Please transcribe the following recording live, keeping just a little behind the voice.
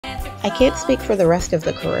I can't speak for the rest of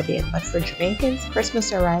the Caribbean, but for Jamaicans,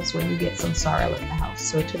 Christmas arrives when you get some sorrel in the house.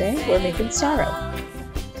 So today we're making sorrel.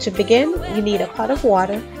 To begin, you need a pot of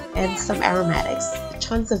water and some aromatics.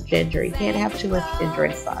 Tons of ginger. You can't have too much ginger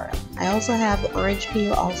in sorrel. I also have orange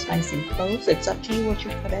peel, allspice, and cloves. It's up to you what you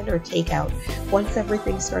put in or take out. Once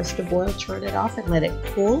everything starts to boil, turn it off and let it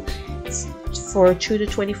cool for 2 to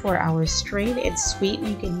 24 hours. Strain and sweeten.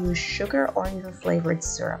 You can use sugar or your flavored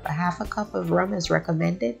syrup. A half a cup of rum is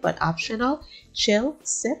recommended but optional. Chill,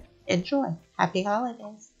 sip, enjoy. Happy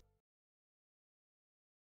holidays.